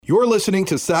You're listening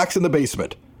to Sox in the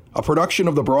Basement, a production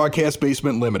of the Broadcast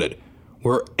Basement Limited,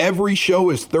 where every show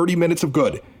is 30 minutes of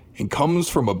good and comes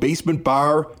from a basement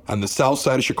bar on the south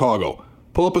side of Chicago.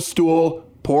 Pull up a stool,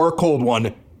 pour a cold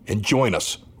one, and join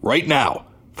us right now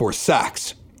for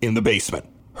Sox in the Basement.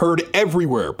 Heard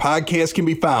everywhere podcasts can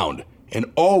be found, and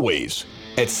always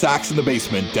at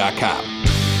soxinthebasement.com.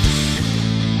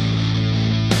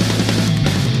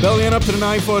 Belly on up to the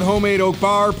 9-foot homemade oak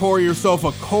bar. Pour yourself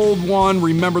a cold one.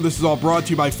 Remember, this is all brought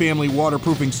to you by Family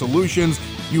Waterproofing Solutions.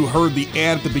 You heard the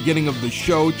ad at the beginning of the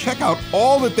show. Check out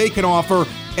all that they can offer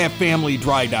at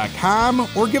familydry.com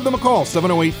or give them a call,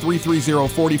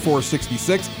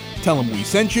 708-330-4466. Tell them we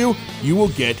sent you. You will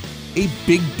get a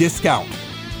big discount.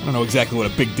 I don't know exactly what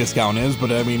a big discount is,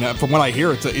 but I mean, from what I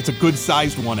hear, it's a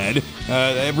good-sized one, Ed.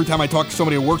 Every time I talk to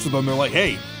somebody who works with them, they're like,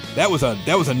 hey, that was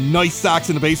a nice Sox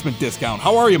in the Basement discount.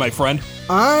 How are you, my friend?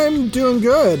 I'm doing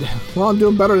good. Well, I'm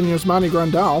doing better than Yasmani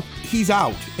Grandal. He's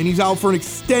out, and he's out for an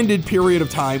extended period of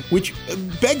time, which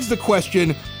begs the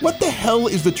question, what the hell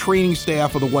is the training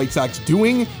staff of the White Sox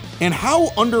doing, and how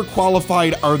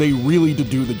underqualified are they really to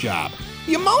do the job?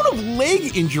 The amount of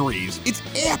leg injuries, it's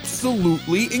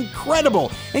absolutely incredible.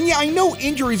 And yeah, I know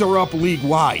injuries are up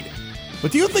league-wide,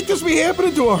 but do you think this will be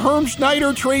happening to a Herm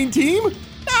Schneider-trained team?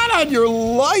 Not on your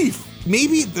life.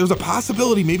 Maybe there's a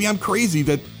possibility, maybe I'm crazy,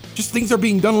 that just things are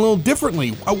being done a little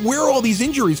differently. Where are all these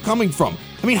injuries coming from?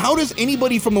 I mean, how does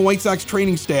anybody from the White Sox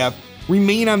training staff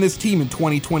remain on this team in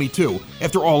 2022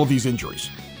 after all of these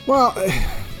injuries? Well,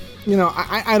 you know,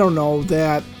 I don't know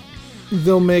that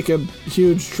they'll make a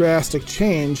huge drastic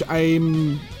change.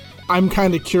 I'm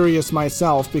kind of curious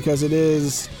myself because it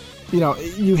is, you know,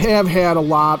 you have had a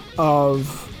lot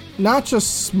of not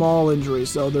just small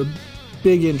injuries, though, they're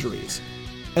big injuries.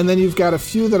 And then you've got a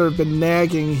few that have been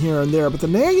nagging here and there, but the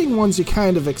nagging ones you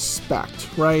kind of expect,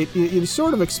 right? You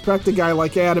sort of expect a guy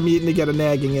like Adam Eaton to get a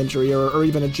nagging injury, or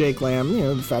even a Jake Lamb, you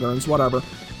know, veterans, whatever.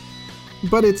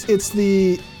 But it's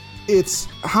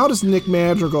how does Nick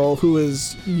Madrigal, who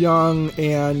is young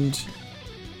and,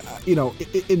 you know,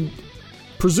 in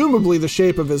presumably the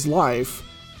shape of his life,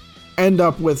 end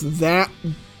up with that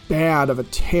bad of a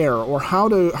tear? Or how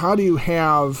do you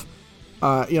have,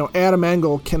 you know, Adam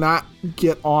Engel cannot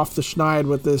get off the schneid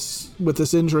with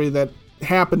this injury that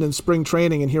happened in spring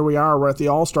training, and here we are, we're at the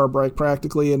All-Star break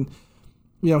practically, and,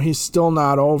 you know, he's still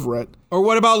not over it. Or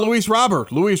what about Luis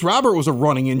Robert? Luis Robert was a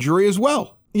running injury as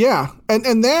well. Yeah,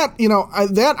 and that, you know,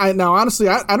 now honestly,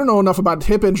 I don't know enough about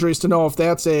hip injuries to know if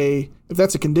that's a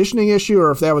conditioning issue or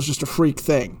if that was just a freak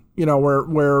thing, you know,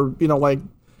 where you know, like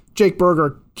Jake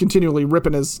Berger continually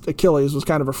ripping his Achilles was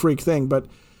kind of a freak thing, but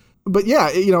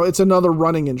yeah, you know, it's another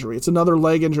running injury. It's another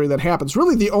leg injury that happens.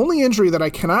 Really, the only injury that I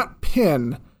cannot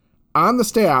pin on the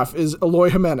staff is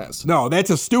Eloy Jimenez. No, that's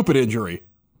a stupid injury.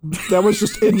 That was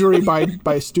just injury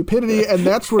by stupidity, and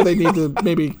that's where they need to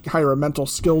maybe hire a mental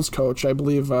skills coach. I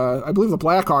believe the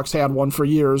Blackhawks had one for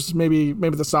years. Maybe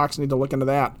the Sox need to look into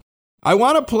that. I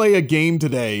want to play a game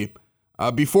today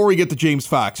before we get to James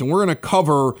Fox, and we're going to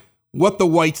cover what the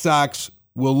White Sox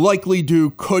will likely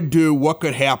do, could do, what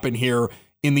could happen here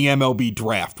in the MLB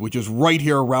draft, which is right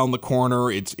here around the corner.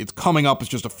 It's coming up.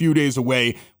 It's just a few days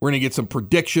away. We're going to get some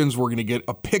predictions. We're going to get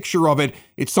a picture of it.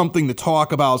 It's something to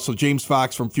talk about. So James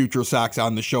Fox from Future Sox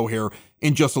on the show here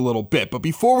in just a little bit. But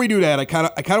before we do that, I kind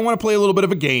of want to play a little bit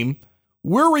of a game.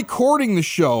 We're recording the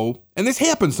show, and this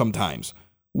happens sometimes.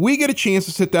 We get a chance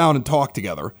to sit down and talk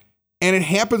together, and it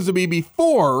happens to be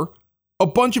before a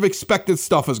bunch of expected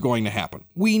stuff is going to happen.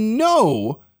 We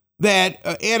know that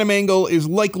Adam Engel is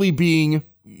likely being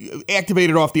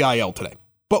activated off the IL today,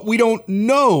 but we don't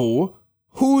know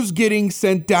who's getting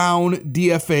sent down,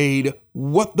 DFA'd,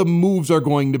 what the moves are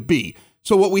going to be.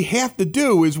 So what we have to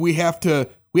do is we have to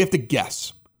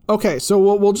guess. Okay, so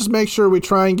we'll just make sure we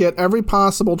try and get every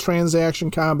possible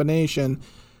transaction combination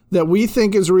that we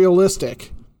think is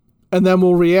realistic, and then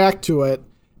we'll react to it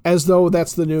as though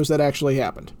that's the news that actually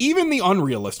happened. Even the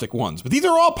unrealistic ones, but these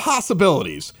are all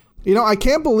possibilities. You know, I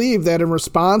can't believe that in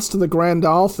response to the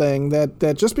Grandal thing,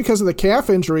 that just because of the calf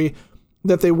injury,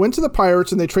 that they went to the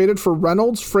Pirates and they traded for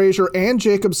Reynolds, Frazier, and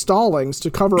Jacob Stallings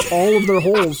to cover all of their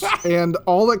holes. And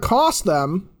all it cost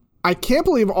them, I can't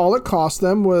believe all it cost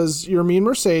them was Yermin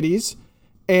Mercedes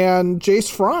and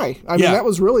Jace Fry. I mean, that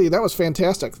was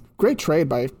fantastic. Great trade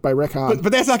by Rick Hahn.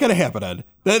 But that's not going to happen, Ed.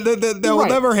 That will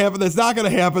never happen. That's not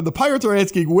going to happen. The Pirates are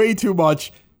asking way too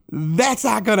much. That's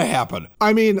not going to happen.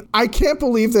 I mean, I can't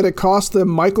believe that it cost them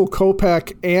Michael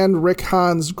Kopech and Rick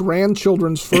Hahn's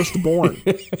grandchildren's firstborn.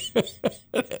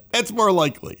 That's more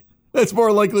likely. That's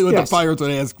more likely what the Pirates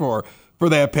would ask for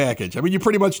that package. I mean, you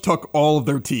pretty much took all of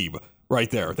their team, right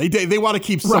there. They want to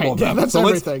keep some of them. That's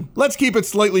everything. Let's keep it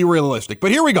slightly realistic. But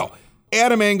here we go.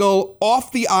 Adam Engel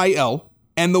off the IL,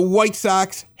 and the White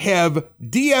Sox have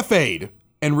DFA'd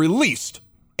and released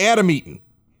Adam Eaton.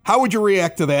 How would you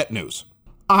react to that news?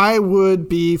 I would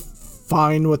be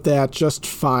fine with that, just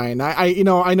fine. I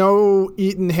know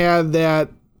Eaton had that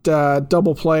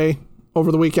double play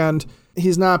over the weekend.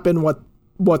 He's not been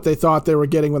what they thought they were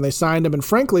getting when they signed him, and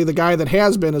frankly, the guy that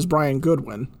has been is Brian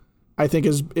Goodwin. I think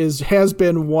has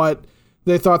been what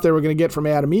they thought they were going to get from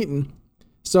Adam Eaton.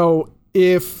 So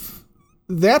if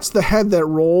that's the head that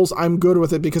rolls, I'm good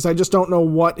with it, because I just don't know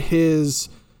what his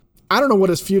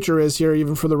future is here,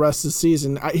 even for the rest of the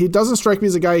season. He doesn't strike me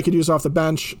as a guy you could use off the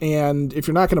bench, and if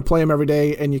you're not going to play him every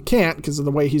day, and you can't because of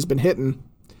the way he's been hitting,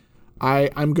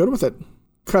 I'm good with it.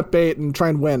 Cut bait and try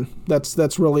and win.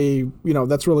 That's really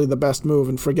the best move,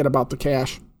 and forget about the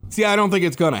cash. See, I don't think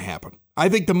it's going to happen. I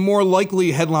think the more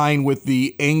likely headline with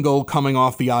the Engel coming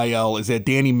off the IL is that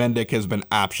Danny Mendick has been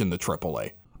optioned to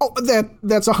AAA. Oh,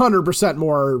 that's 100%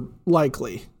 more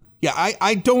likely. Yeah,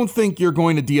 I don't think you're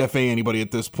going to DFA anybody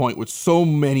at this point with so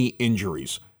many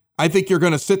injuries. I think you're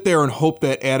going to sit there and hope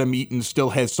that Adam Eaton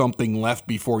still has something left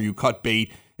before you cut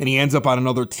bait and he ends up on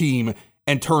another team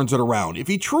and turns it around. If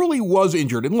he truly was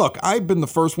injured, and look, I've been the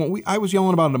first one, I was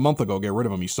yelling about it a month ago, get rid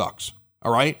of him, he sucks.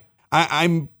 All right?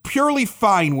 I'm purely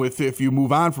fine with if you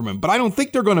move on from him, but I don't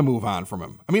think they're going to move on from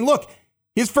him. I mean, look,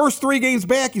 his first 3 games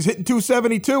back, he's hitting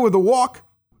 .272 with a walk.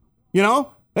 You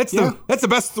know, that's the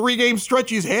best 3-game stretch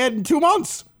he's had in 2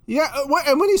 months. Yeah,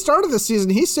 and when he started the season,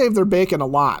 he saved their bacon a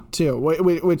lot, too,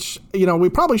 which, we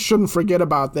probably shouldn't forget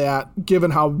about that,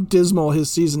 given how dismal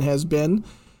his season has been.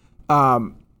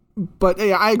 But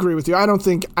yeah, I agree with you. I don't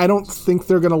think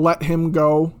they're going to let him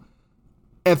go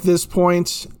at this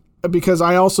point, because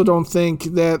I also don't think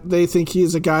that they think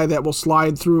he's a guy that will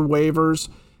slide through waivers.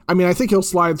 I mean, I think he'll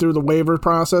slide through the waiver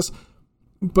process,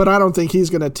 but I don't think he's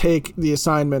going to take the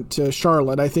assignment to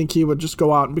Charlotte. I think he would just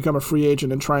go out and become a free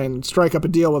agent and try and strike up a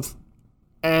deal with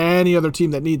any other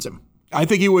team that needs him. I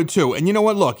think he would too. And you know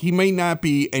what? Look, he may not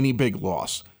be any big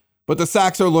loss, but the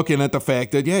Sox are looking at the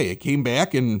fact that, he came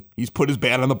back and he's put his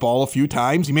bat on the ball a few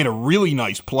times. He made a really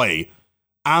nice play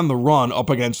on the run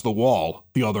up against the wall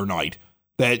the other night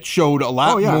that showed a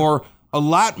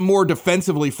lot more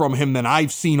defensively from him than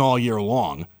I've seen all year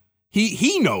long.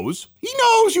 He knows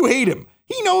you hate him.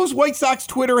 He knows White Sox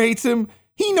Twitter hates him.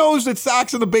 He knows that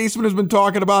Sox in the Basement has been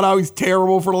talking about how he's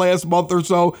terrible for the last month or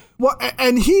so. Well,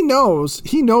 and he knows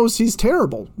he's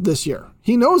terrible this year.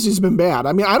 He knows he's been bad.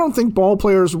 I mean, I don't think ball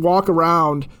players walk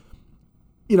around,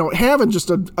 having just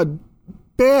a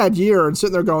bad year and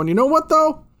sitting there going, you know what,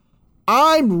 though?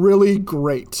 I'm really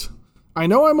great. I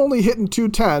know I'm only hitting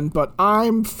 .210, but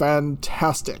I'm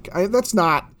fantastic. That's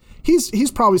not...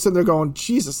 He's probably sitting there going,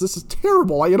 Jesus, this is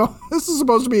terrible. This is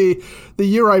supposed to be the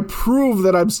year I prove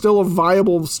that I'm still a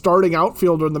viable starting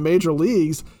outfielder in the major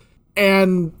leagues.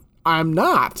 And I'm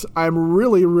not. I'm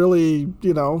really, really,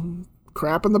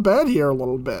 crap in the bed here a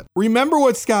little bit. Remember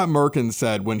what Scott Merkin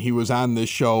said when he was on this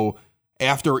show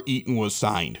after Eaton was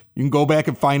signed. You can go back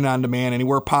and find it on demand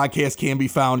anywhere podcasts can be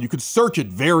found. You could search it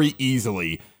very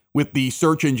easily with the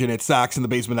search engine at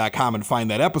soxinthebasement.com and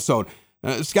find that episode.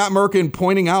 Scott Merkin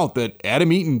pointing out that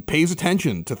Adam Eaton pays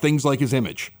attention to things like his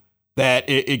image, that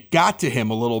it got to him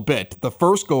a little bit the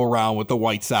first go around with the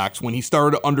White Sox when he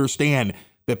started to understand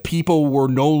that people were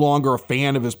no longer a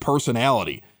fan of his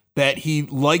personality, that he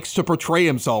likes to portray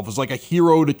himself as like a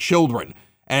hero to children.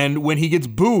 And when he gets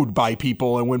booed by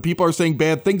people and when people are saying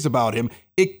bad things about him,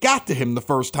 it got to him the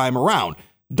first time around.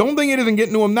 Don't think it isn't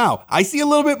getting to him now. I see a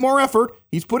little bit more effort.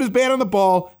 He's put his bat on the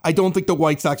ball. I don't think the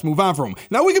White Sox move on from him.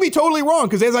 Now, we could be totally wrong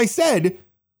because, as I said,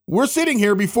 we're sitting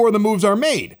here before the moves are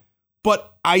made.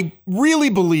 But I really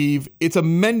believe it's a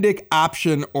Mendick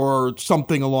option or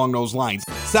something along those lines.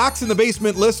 Sox in the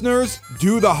Basement listeners,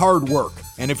 do the hard work.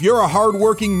 And if you're a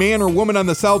hardworking man or woman on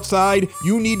the South Side,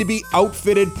 you need to be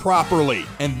outfitted properly.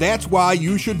 And that's why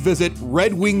you should visit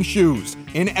Red Wing Shoes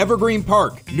in Evergreen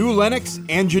Park, New Lenox,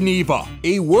 and Geneva.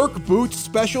 A work boots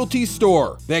specialty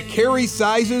store that carries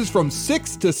sizes from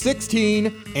 6 to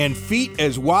 16 and feet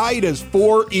as wide as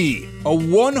 4E. A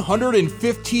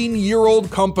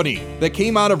 115-year-old company that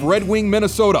came out of Red Wing,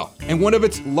 Minnesota, and one of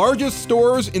its largest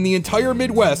stores in the entire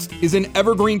Midwest is in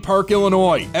Evergreen Park,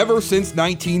 Illinois, ever since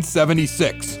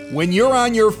 1976. When you're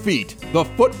on your feet, the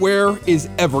footwear is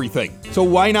everything. So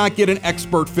why not get an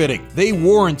expert fitting? They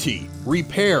warranty,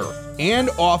 repair, and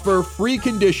offer free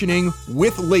conditioning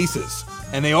with laces.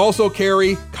 And they also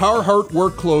carry Carhartt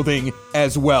work clothing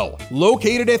as well.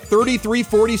 Located at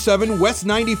 3347 West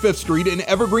 95th Street in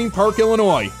Evergreen Park,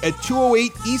 Illinois, at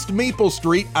 208 East Maple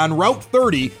Street on Route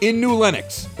 30 in New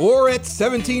Lenox, or at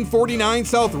 1749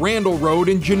 South Randall Road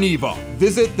in Geneva.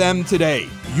 Visit them today.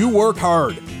 You work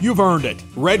hard. You've earned it.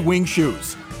 Red Wing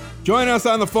Shoes. Join us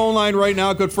on the phone line right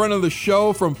now, good friend of the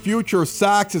show from Future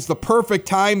Sox. It's the perfect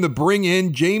time to bring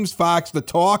in James Fox to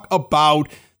talk about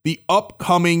the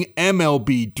upcoming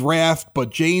MLB draft. But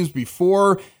James,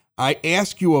 before I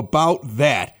ask you about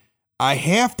that, I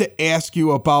have to ask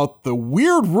you about the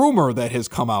weird rumor that has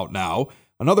come out now,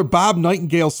 another Bob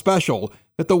Nightingale special,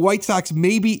 that the White Sox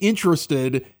may be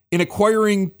interested in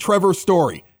acquiring Trevor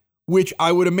Story, which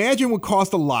I would imagine would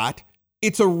cost a lot.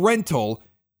 It's a rental.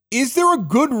 Is there a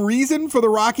good reason for the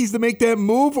Rockies to make that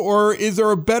move, or is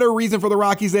there a better reason for the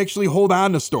Rockies to actually hold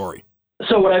on to Story?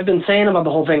 So what I've been saying about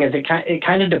the whole thing is it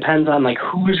kind of depends on like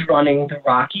who's running the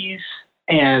Rockies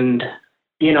and,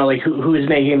 you know, like who is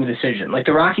making the decision. Like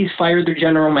the Rockies fired their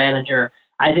general manager.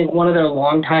 I think one of their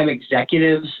longtime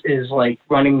executives is like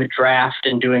running the draft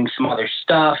and doing some other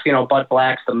stuff. You know, Bud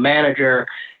Black's the manager,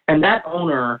 and that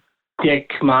owner,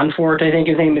 Dick Monfort, I think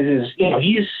his name is,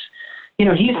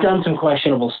 he's done some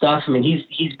questionable stuff. I mean,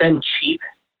 he's been cheap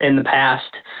in the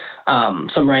past.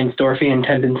 Some Reinsdorfian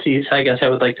tendencies, I guess I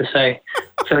would like to say.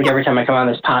 I feel like every time I come on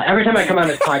this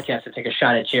podcast, I take a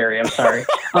shot at Jerry. I'm sorry.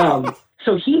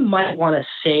 So he might want to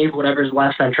save whatever's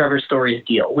left on Trevor Story's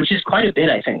deal, which is quite a bit,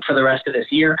 I think, for the rest of this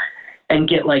year, and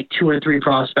get like 2 or 3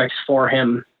 prospects for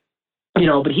him. You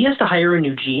know, but he has to hire a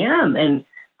new GM, and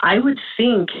I would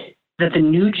think that the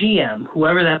new GM,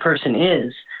 whoever that person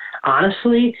is,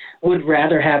 honestly, would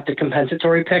rather have the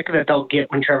compensatory pick that they'll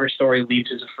get when Trevor Story leaves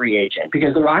as a free agent,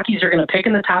 because the Rockies are going to pick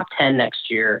in the top 10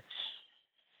 next year.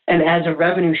 And as a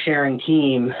revenue sharing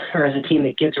team, or as a team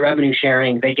that gets revenue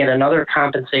sharing, they get another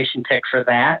compensation pick for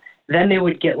that. Then they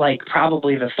would get like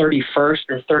probably the 31st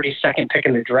or 32nd pick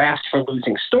in the draft for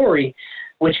losing Story,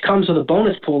 which comes with a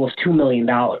bonus pool of $2 million,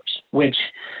 which,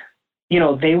 you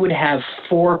know, they would have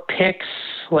 4 picks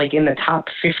like in the top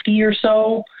 50 or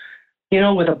so, you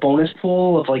know, with a bonus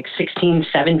pool of like 16,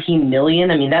 17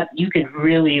 million. I mean, that you could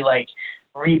really like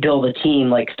rebuild a team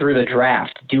like through the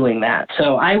draft doing that.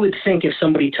 So I would think if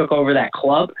somebody took over that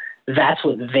club, that's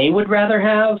what they would rather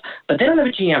have, but they don't have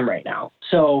a GM right now.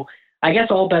 So I guess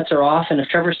all bets are off. And if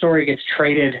Trevor Story gets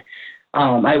traded,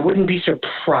 I wouldn't be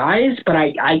surprised, but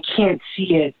I can't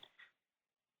see it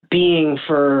being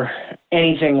for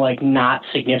anything like not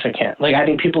significant. Like I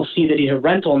think people see that he's a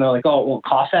rental and they're like, oh, it won't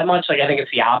cost that much. Like I think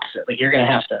it's the opposite. Like you're gonna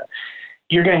have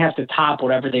to top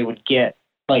whatever they would get,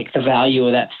 like the value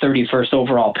of that 31st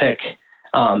overall pick.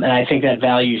 And I think that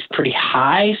value is pretty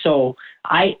high. So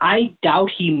I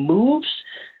doubt he moves,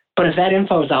 but if that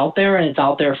info is out there and it's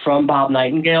out there from Bob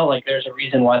Nightingale, like there's a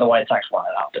reason why the White Sox want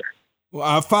it out there.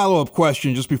 Well, a follow-up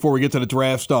question just before we get to the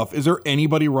draft stuff. Is there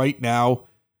anybody right now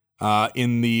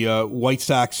in the White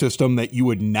Sox system that you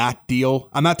would not deal?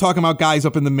 I'm not talking about guys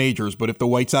up in the majors, but if the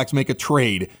White Sox make a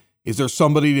trade, is there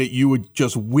somebody that you would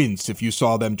just wince if you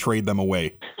saw them trade them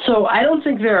away? So I don't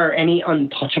think there are any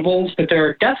untouchables, but there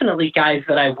are definitely guys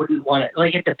that I wouldn't want to,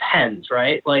 like, it depends,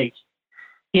 right? Like,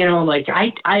 you know, like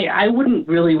I wouldn't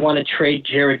really want to trade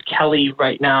Jared Kelly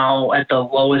right now at the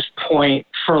lowest point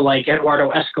for like Eduardo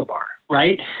Escobar,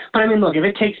 right? But I mean, look, if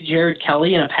it takes Jared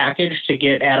Kelly in a package to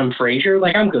get Adam Frazier,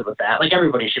 like I'm good with that. Like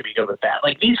everybody should be good with that.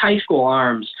 Like these high school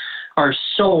arms are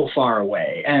so far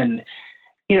away, and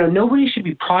you know, nobody should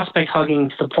be prospect hugging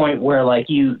to the point where like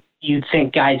you'd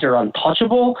think guys are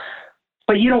untouchable,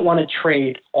 but you don't want to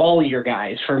trade all your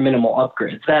guys for minimal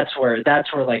upgrades. That's where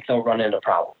like they'll run into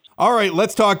problems. All right,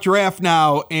 let's talk draft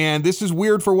now. And this is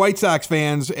weird for White Sox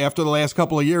fans after the last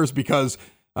couple of years because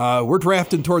we're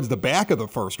drafting towards the back of the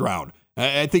first round.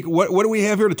 I think, what do we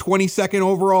have here, the 22nd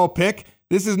overall pick?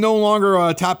 This is no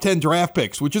longer top 10 draft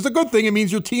picks, which is a good thing. It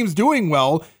means your team's doing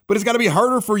well, but it's got to be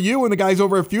harder for you and the guys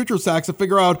over at Future Sox to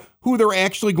figure out who they're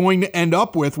actually going to end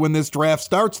up with when this draft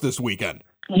starts this weekend.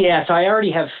 Yeah, so I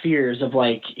already have fears of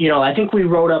like, you know, I think we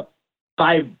wrote up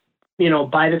by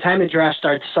the time the draft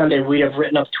starts Sunday, we'd have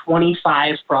written up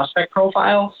 25 prospect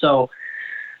profiles. So,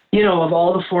 you know, of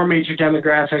all the 4 major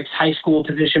demographics, high school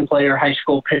position player, high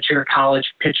school pitcher, college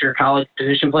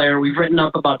position player, we've written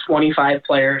up about 25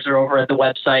 players. Are over at the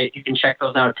website. You can check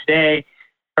those out today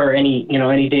or any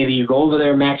day that you go over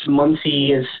there. Max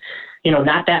Muncy is, you know,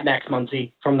 not that Max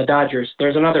Muncy from the Dodgers.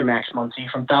 There's another Max Muncy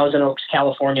from Thousand Oaks,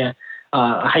 California,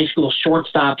 a high school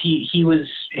shortstop. His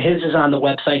is on the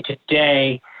website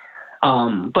today.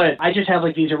 But I just have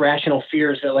like these irrational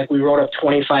fears that like we wrote up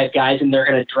 25 guys and they're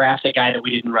going to draft a guy that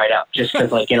we didn't write up just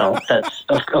because like, that's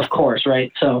of course.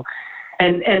 Right. So,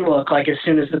 and look, like as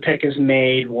soon as the pick is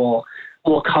made, we'll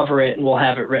cover it and we'll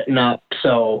have it written up.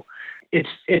 So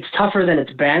it's tougher than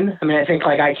it's been. I mean, I think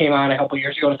like I came on a couple of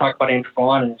years ago to talk about Andrew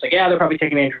Vaughn, and it's like, yeah, they're probably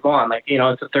taking Andrew Vaughn. Like,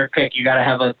 it's a third pick. You got to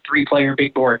have a 3-player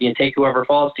big board. You take whoever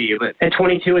falls to you. But at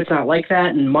 22, it's not like that,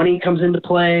 and money comes into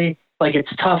play. Like,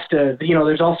 it's tough to,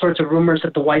 there's all sorts of rumors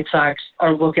that the White Sox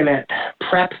are looking at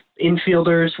prep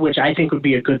infielders, which I think would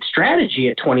be a good strategy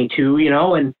at 22,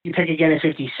 and you pick again at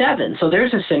 57. So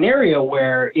there's a scenario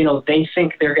where, they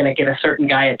think they're going to get a certain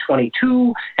guy at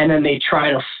 22, and then they try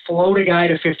to float a guy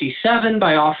to 57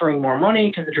 by offering more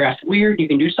money because the draft's weird. You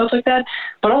can do stuff like that.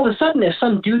 But all of a sudden, if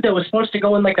some dude that was supposed to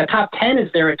go in like the top 10 is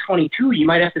there at 22, you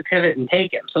might have to pivot and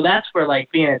take him. So that's where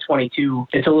like being at 22,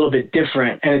 it's a little bit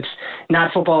different. And it's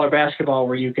not football or basketball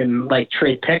where you can like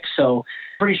trade picks. So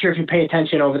pretty sure if you pay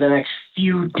attention over the next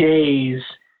few days,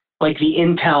 like the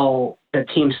intel that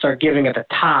teams start giving at the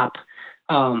top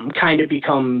kind of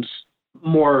becomes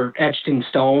more etched in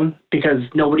stone because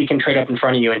nobody can trade up in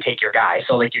front of you and take your guy.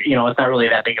 So like, it's not really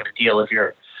that big of a deal if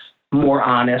you're more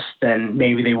honest than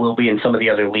maybe they will be in some of the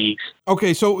other leagues.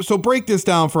 Okay, so break this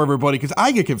down for everybody because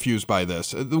I get confused by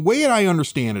this. The way I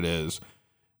understand it is,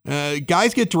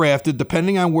 guys get drafted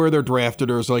depending on where they're drafted.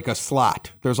 There's like a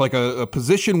slot. There's like a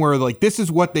position where like this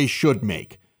is what they should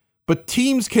make. But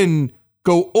teams can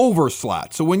go over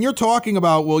slots. So when you're talking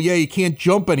about, well, yeah, you can't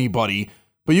jump anybody,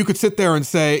 but you could sit there and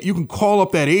say, you can call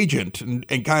up that agent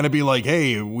and kind of be like,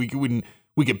 hey, we can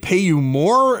pay you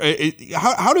more.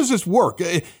 How does this work?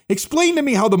 Explain to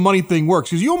me how the money thing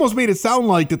works. Because you almost made it sound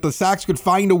like that the Sox could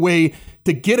find a way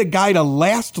to get a guy to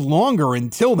last longer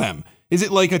until then. Is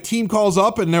it like a team calls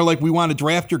up and they're like, we want to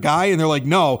draft your guy? And they're like,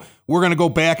 no, we're going to go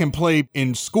back and play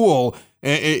in school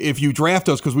if you draft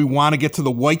us because we want to get to the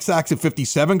White Sox at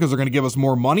 57 because they're going to give us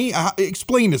more money?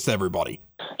 Explain this to everybody.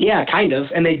 Yeah, kind of.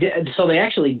 And they did. So they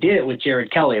actually did it with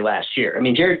Jared Kelly last year. I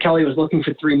mean, Jared Kelly was looking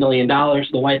for $3 million.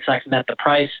 The White Sox met the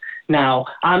price. Now,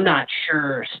 I'm not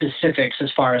sure specifics as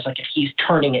far as like if he's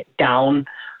turning it down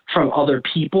from other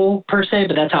people per se,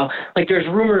 but that's how, like, there's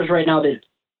rumors right now that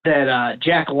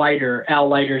Jack Leiter, Al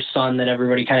Leiter's son that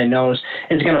everybody kind of knows,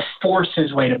 is going to force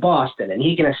his way to Boston. And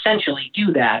he can essentially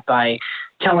do that by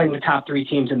telling the top 3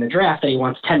 teams in the draft that he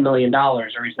wants $10 million or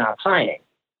he's not signing.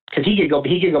 Because he could go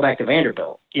back to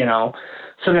Vanderbilt,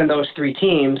 So then those 3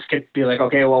 teams could be like,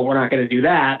 okay, well, we're not going to do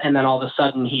that. And then all of a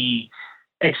sudden he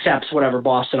accepts whatever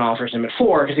Boston offers him at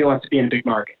 4 because he wants to be in a big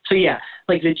market. So yeah,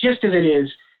 like the gist of it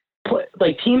is,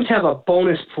 like teams have a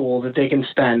bonus pool that they can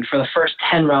spend for the first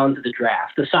 10 rounds of the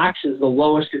draft. The Sox is the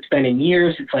lowest it's been in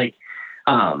years. It's like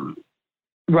in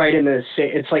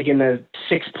the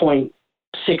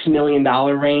 $6.6 million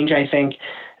range, I think.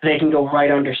 They can go right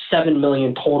under $7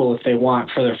 million total if they want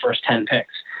for their first 10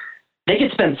 picks. They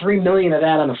could spend $3 million of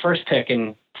that on the first pick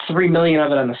and $3 million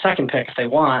of it on the second pick if they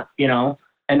want, and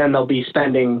then they'll be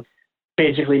spending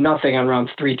basically nothing on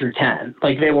rounds 3 through 10.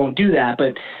 Like they won't do that,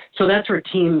 but so that's where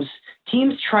teams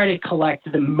try to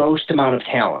collect the most amount of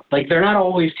talent. Like they're not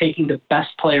always taking the best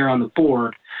player on the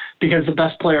board because the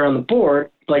best player on the board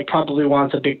like probably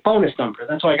wants a big bonus number.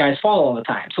 That's why guys fall all the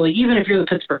time. So like even if you're the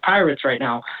Pittsburgh Pirates right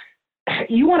now,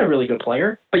 you want a really good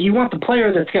player, but you want the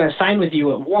player that's going to sign with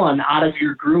you at 1 out of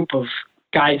your group of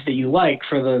guys that you like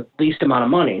for the least amount of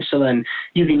money. So then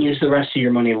you can use the rest of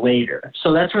your money later.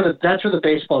 So that's where the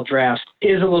baseball draft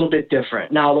is a little bit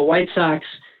different. Now the White Sox,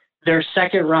 their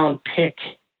second round pick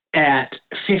at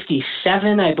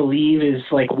 57, I believe, is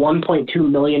like $1.2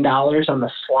 million on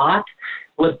the slot.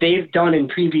 What they've done in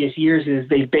previous years is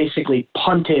they've basically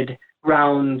punted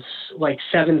rounds like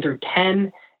 7 through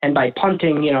 10. And by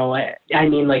punting, I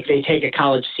mean, like they take a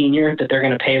college senior that they're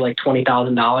going to pay like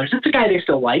 $20,000. It's a guy they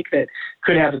still like that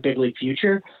could have a big league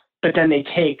future. But then they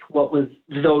take what was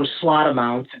those slot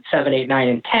amounts at 7, 8, 9,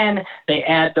 and 10. They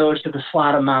add those to the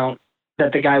slot amount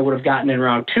that the guy would have gotten in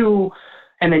round 2.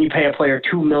 And then you pay a player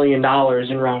 $2 million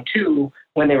in round 2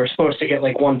 when they were supposed to get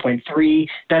like 1.3.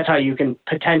 That's how you can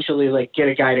potentially like get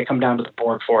a guy to come down to the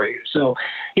board for you. So,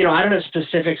 I don't know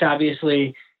specifics,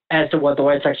 obviously, as to what the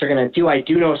White Sox are going to do. I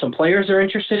do know some players are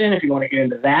interested in if you want to get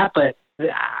into that, but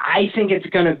I think it's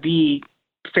going to be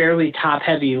fairly top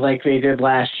heavy like they did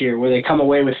last year where they come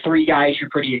away with 3 guys you're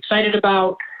pretty excited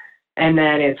about. And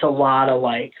then it's a lot of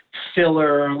like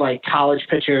filler, like college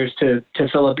pitchers to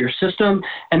fill up your system.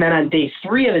 And then on day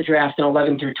 3 of the draft in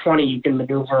 11 through 20, you can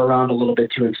maneuver around a little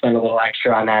bit too and spend a little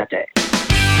extra on that day.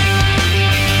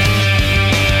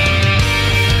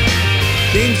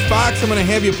 James Fox, I'm going to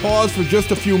have you pause for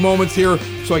just a few moments here.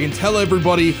 so I can tell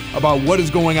everybody about what is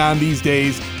going on these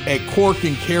days at Cork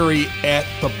and Kerry at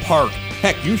the park.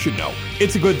 Heck, you should know.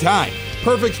 It's a good time.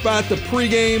 Perfect spot to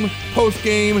pregame,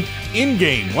 postgame,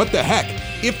 in-game. What the heck?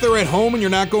 If they're at home and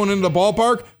you're not going into the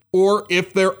ballpark, or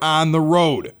if they're on the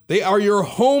road. They are your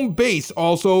home base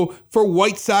also for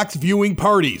White Sox viewing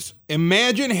parties.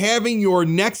 Imagine having your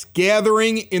next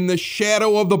gathering in the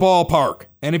shadow of the ballpark.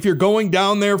 And if you're going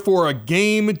down there for a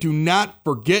game, do not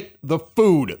forget the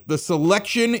food. The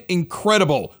selection,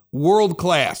 incredible, world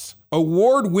class.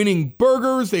 Award-winning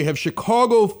burgers. They have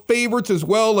Chicago favorites as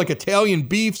well, like Italian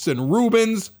beefs and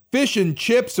Reubens, fish and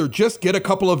chips, or just get a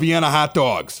couple of Vienna hot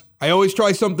dogs. I always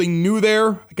try something new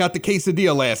there. I got the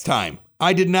quesadilla last time.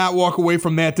 I did not walk away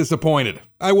from that disappointed.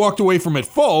 I walked away from it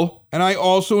full, and I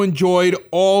also enjoyed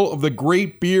all of the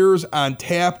great beers on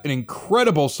tap, an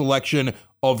incredible selection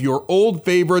of your old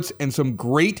favorites, and some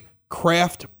great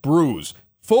craft brews.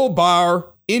 Full bar,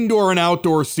 indoor and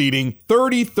outdoor seating,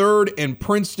 33rd and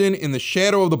Princeton in the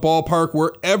shadow of the ballpark,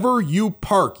 wherever you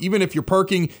park, even if you're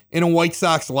parking in a White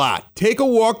Sox lot. Take a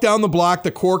walk down the block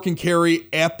to Cork and Kerry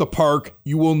at the park.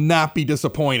 You will not be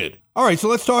disappointed. All right, so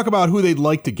let's talk about who they'd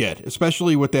like to get,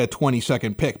 especially with that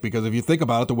 22nd pick, because if you think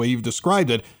about it the way you've described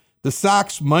it, the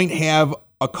Sox might have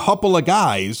a couple of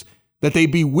guys that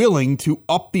they'd be willing to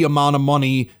up the amount of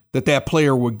money that that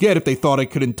player would get if they thought it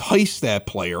could entice that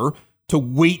player to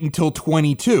wait until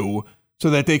 22 so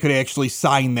that they could actually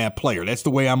sign that player. That's the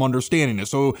way I'm understanding this.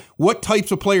 So what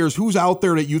types of players, who's out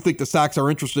there that you think the Sox are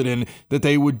interested in that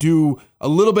they would do a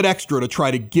little bit extra to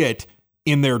try to get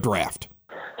in their draft?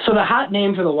 So the hot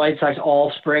name for the White Sox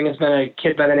all spring has been a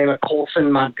kid by the name of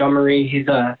Colson Montgomery. He's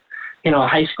a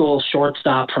high school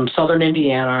shortstop from Southern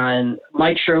Indiana, and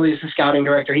Mike Shirley is the scouting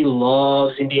director. He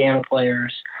loves Indiana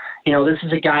players. This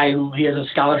is a guy who he has a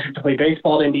scholarship to play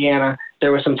baseball at Indiana.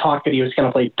 There was some talk that he was going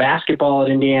to play basketball at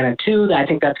Indiana too. I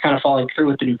think that's kind of falling through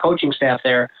with the new coaching staff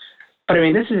there. But I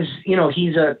mean, this is,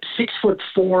 he's a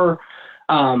 6'4"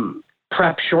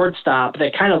 prep shortstop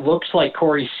that kind of looks like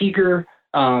Corey Seager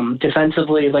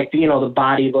defensively. Like, the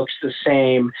body looks the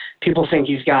same. People think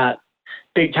he's got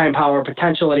big time power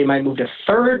potential that he might move to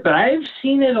third, but I've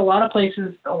seen it a lot of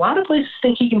places. A lot of places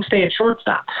think he can stay at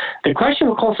shortstop. The question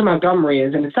with Colson Montgomery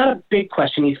is, and it's not a big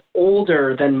question, he's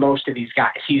older than most of these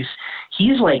guys. He's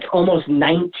like almost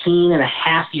 19 and a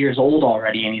half years old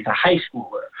already, and he's a high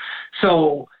schooler.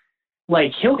 So,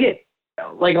 like, he'll get,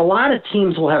 like, a lot of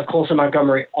teams will have Colson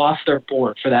Montgomery off their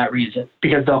board for that reason,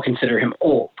 because they'll consider him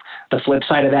old. The flip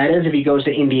side of that is if he goes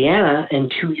to Indiana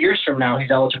and 2 years from now he's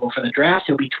eligible for the draft,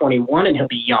 he'll be 21 and he'll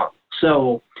be young.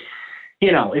 So,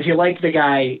 if you like the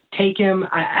guy, take him.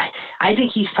 I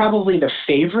think he's probably the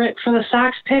favorite for the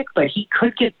Sox pick, but he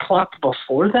could get plucked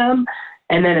before them.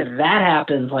 And then if that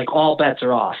happens, like, all bets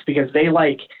are off, because they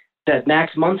like that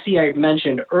Max Muncy I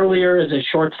mentioned earlier is a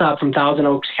shortstop from Thousand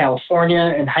Oaks,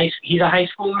 California, and he's a high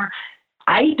schooler.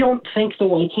 I don't think the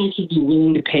White Sox would be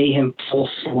willing to pay him full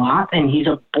slot, and he's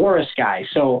a Boris guy.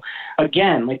 So,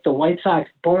 again, like, the White Sox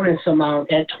bonus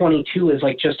amount at 22 is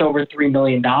like just over $3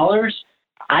 million.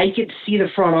 I could see the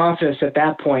front office at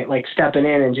that point, like, stepping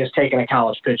in and just taking a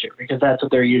college pitcher, because that's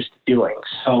what they're used to doing.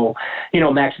 So,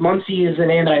 Max Muncy is the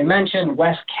name that I mentioned.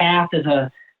 Wes Kath is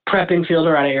a prep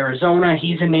infielder out of Arizona.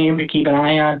 He's a name to keep an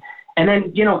eye on. And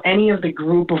then, any of the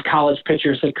group of college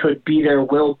pitchers that could be there.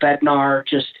 Will Bednar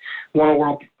just won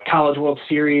a College World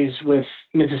Series with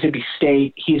Mississippi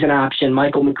State. He's an option.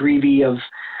 Michael McGreevy of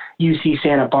UC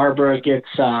Santa Barbara gets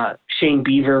Shane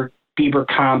Bieber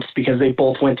comps, because they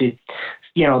both went to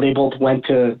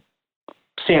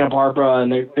Santa Barbara,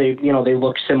 and they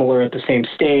look similar at the same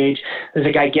stage. There's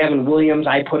a guy, Gavin Williams,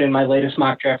 I put in my latest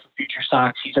mock draft for Future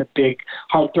Sox. He's a big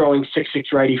hard-throwing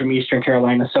 6'6" righty from Eastern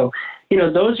Carolina. So,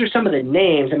 those are some of the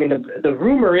names. I mean, the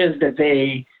rumor is that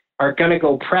they are going to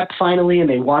go prep finally, and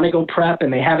they want to go prep,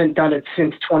 and they haven't done it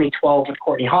since 2012 with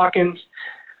Courtney Hawkins.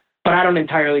 But I don't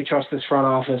entirely trust this front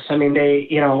office. I mean,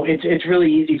 it's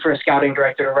really easy for a scouting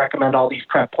director to recommend all these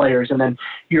prep players, and then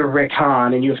you're Rick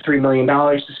Hahn, and you have $3 million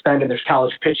to spend, and there's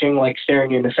college pitching like staring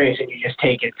you in the face, and you just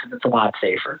take it because it's a lot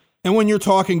safer. And when you're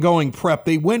talking going prep,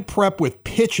 they went prep with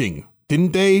pitching,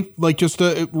 didn't they? Like, just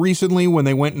recently when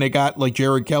they went and they got like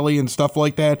Jared Kelly and stuff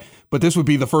like that. But this would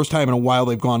be the first time in a while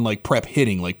they've gone like prep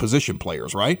hitting, like position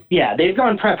players, right? Yeah, they've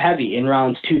gone prep heavy in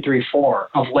rounds 2, 3, 4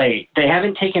 of late. They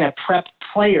haven't taken a prep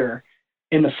player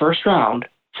in the first round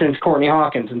since Courtney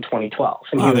Hawkins in 2012.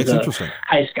 And he was interesting.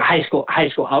 High school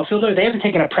outfielder. They haven't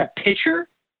taken a prep pitcher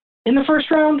in the first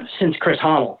round since Chris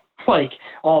Honnell, like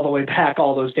all the way back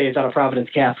all those days out of Providence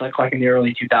Catholic, like in the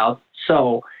early 2000s.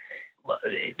 So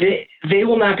they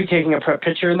will not be taking a prep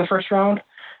pitcher in the first round.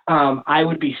 I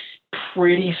would be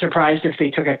pretty surprised if they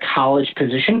took a college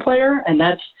position player. And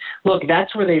that's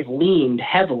where they've leaned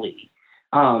heavily.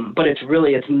 But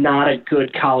it's not a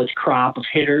good college crop of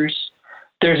hitters.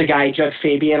 There's a guy, Judd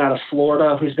Fabian, out of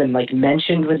Florida, who's been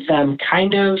mentioned with them,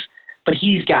 kind of, but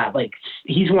he's got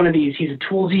he's one of these. He's a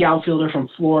toolsy outfielder from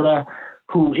Florida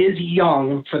who is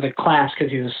young for the class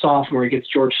because he's a sophomore. He gets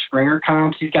George Springer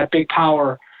comps. He's got big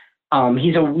power.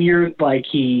 He's a weird,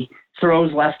 he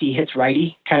throws lefty, hits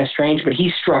righty, kind of strange, but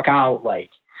he struck out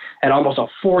at almost a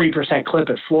 40% clip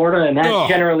at Florida, and that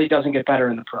generally doesn't get better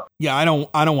in the pro. Yeah, I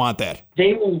don't want that.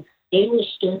 They will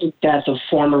stare to death of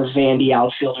former Vandy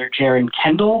outfielder Jaron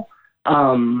Kendall,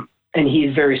 and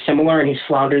he's very similar, and he's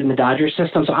floundered in the Dodgers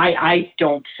system. So I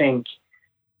don't think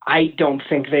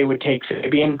they would take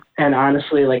Fabian. And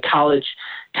honestly, college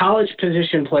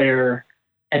position player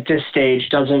at this stage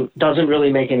doesn't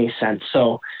really make any sense.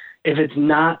 So if it's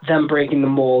not them breaking the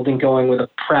mold and going with a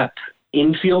prep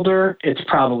infielder, it's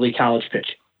probably college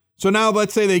pitching. So now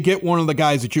let's say they get one of the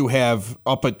guys that you have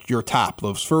up at your top,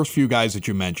 those first few guys that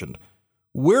you mentioned.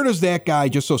 Where does that guy,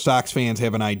 just so Sox fans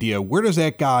have an idea, where does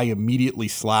that guy immediately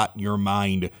slot in your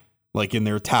mind, in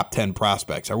their top 10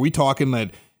 prospects? Are we talking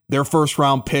that their first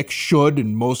round pick should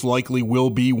and most likely will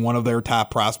be one of their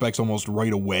top prospects almost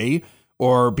right away?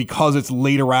 Or because it's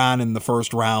later on in the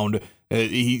first round,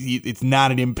 it's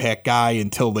not an impact guy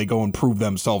until they go and prove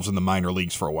themselves in the minor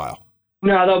leagues for a while?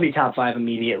 No, they'll be top 5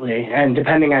 immediately. And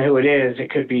depending on who it is,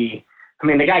 it could be,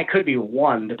 the guy could be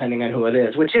 1 depending on who it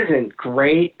is, which isn't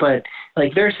great, but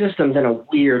their system's in a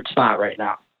weird spot right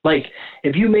now.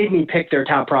 If you made me pick their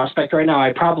top prospect right now,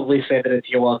 I'd probably say that it's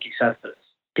Yoelqui Cespedes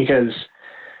because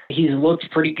he's looked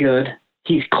pretty good.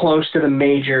 He's close to the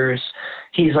majors.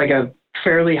 He's a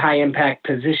fairly high impact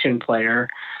position player.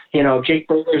 Jake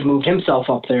Burler's moved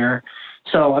himself up there.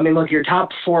 So, your top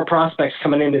 4 prospects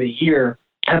coming into the year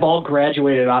have all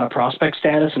graduated out of prospect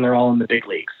status, and they're all in the big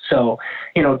leagues. So,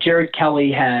 Jared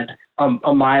Kelly had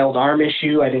a mild arm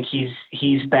issue. I think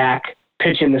he's back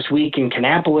pitching this week in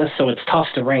Kannapolis, so it's tough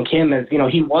to rank him as,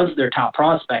 he was their top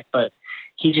prospect, but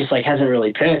he just hasn't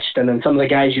really pitched. And then some of the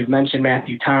guys you've mentioned,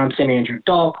 Matthew Thompson, Andrew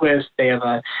Dahlquist, they have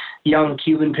a young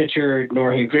Cuban pitcher,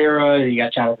 Norge Vera, you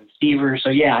got Jonathan Stevers. So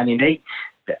yeah,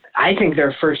 I think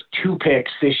their first 2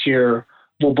 picks this year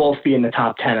will both be in the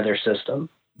top 10 of their system.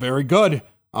 Very good.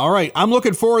 All right. I'm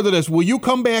looking forward to this. Will you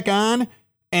come back on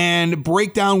and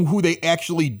break down who they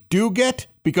actually do get?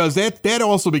 Because that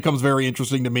also becomes very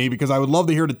interesting to me, because I would love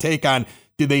to hear the take on,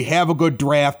 did they have a good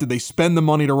draft? Did they spend the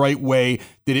money the right way?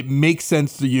 Did it make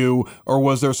sense to you? Or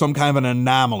was there some kind of an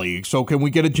anomaly? So can we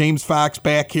get a James Fox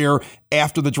back here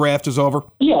after the draft is over?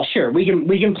 Yeah, sure. We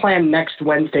can plan next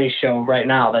Wednesday's show right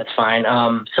now. That's fine.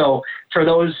 So for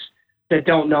those that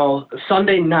don't know,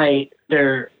 Sunday night,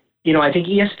 I think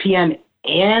ESPN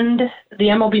and the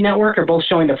MLB Network are both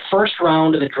showing the first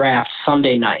round of the draft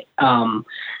Sunday night.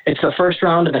 It's the first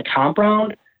round of the comp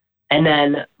round. And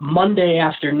then Monday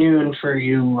afternoon for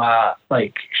you,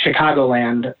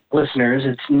 Chicagoland listeners,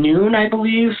 it's noon, I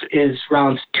believe, is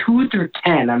rounds 2 through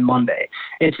 10 on Monday.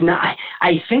 It's not,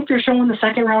 I think they're showing the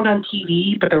second round on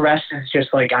TV, but the rest is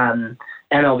just on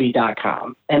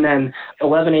MLB.com. And then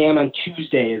 11 a.m. on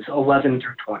Tuesdays, 11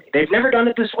 through 20. They've never done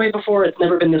it this way before. It's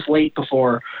never been this late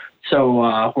before.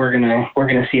 So we're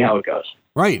gonna see how it goes.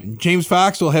 Right. James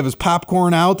Fox will have his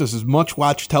popcorn out. This is much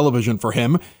watched television for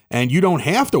him, and you don't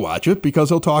have to watch it because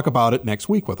he'll talk about it next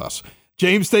week with us.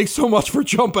 James, thanks so much for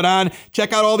jumping on.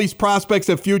 Check out all these prospects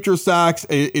at Future Sox.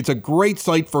 It's a great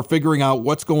site for figuring out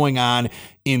what's going on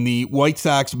in the White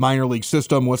Sox minor league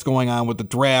system, what's going on with the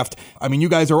draft. You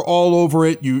guys are all over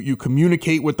it. You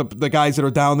communicate with the guys that are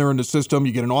down there in the system.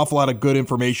 You get an awful lot of good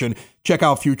information. Check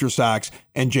out Future Sox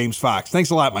and James Fox.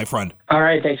 Thanks a lot, my friend. All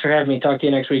right. Thanks for having me. Talk to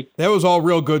you next week. That was all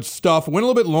real good stuff. Went a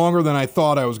little bit longer than I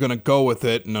thought I was going to go with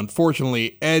it. And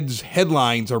unfortunately, Ed's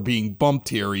headlines are being bumped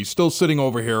here. He's still sitting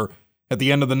over here at the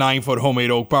end of the 9-foot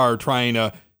homemade oak bar trying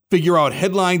to figure out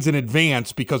headlines in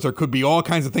advance, because there could be all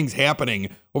kinds of things happening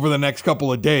over the next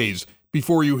couple of days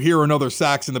before you hear another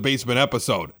Sox in the Basement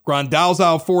episode. Grandal's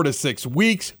out 4 to 6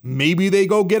 weeks. Maybe they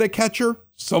go get a catcher.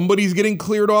 Somebody's getting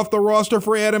cleared off the roster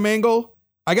for Adam Engel.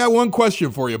 I got one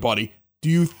question for you, buddy. Do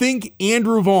you think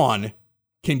Andrew Vaughn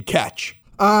can catch?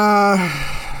 You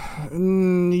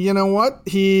know what?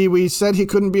 We said he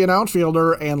couldn't be an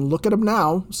outfielder, and look at him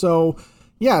now. So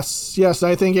Yes,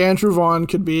 I think Andrew Vaughn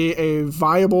could be a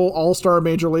viable all-star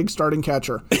major league starting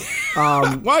catcher.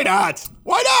 Why not?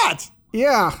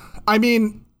 Yeah,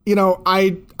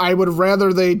 I would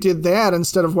rather they did that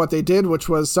instead of what they did, which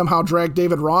was somehow drag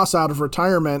David Ross out of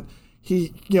retirement,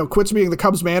 he quits being the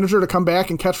Cubs manager to come back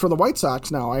and catch for the White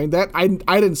Sox now. I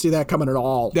didn't see that coming at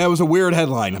all. That was a weird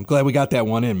headline. I'm glad we got that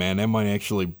one in, man. That might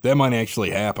actually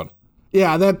happen.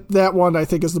 Yeah, that one I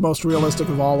think is the most realistic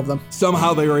of all of them.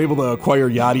 Somehow they were able to acquire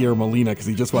Yadier Molina because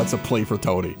he just wants to play for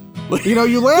Tony.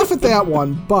 You laugh at that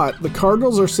one, but the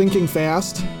Cardinals are sinking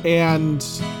fast, and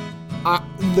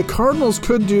the Cardinals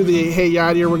could do the, hey,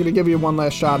 Yadier, we're going to give you one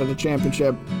last shot at a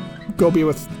championship. Go be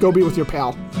with your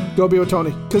pal. Go be with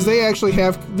Tony. Because they actually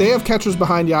have catchers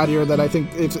behind Yadier that I think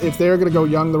if they're going to go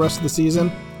young the rest of the season,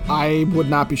 I would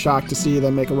not be shocked to see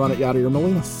them make a run at Yadier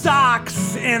Molina.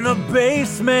 Sox in the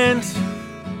basement.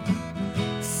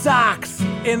 Sox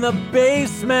in the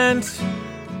basement.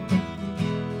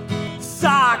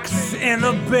 Sox in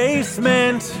the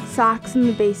basement. Sox in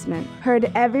the Basement.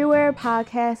 Heard everywhere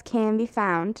podcasts can be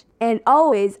found, and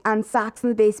always on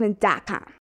soxinthebasement.com.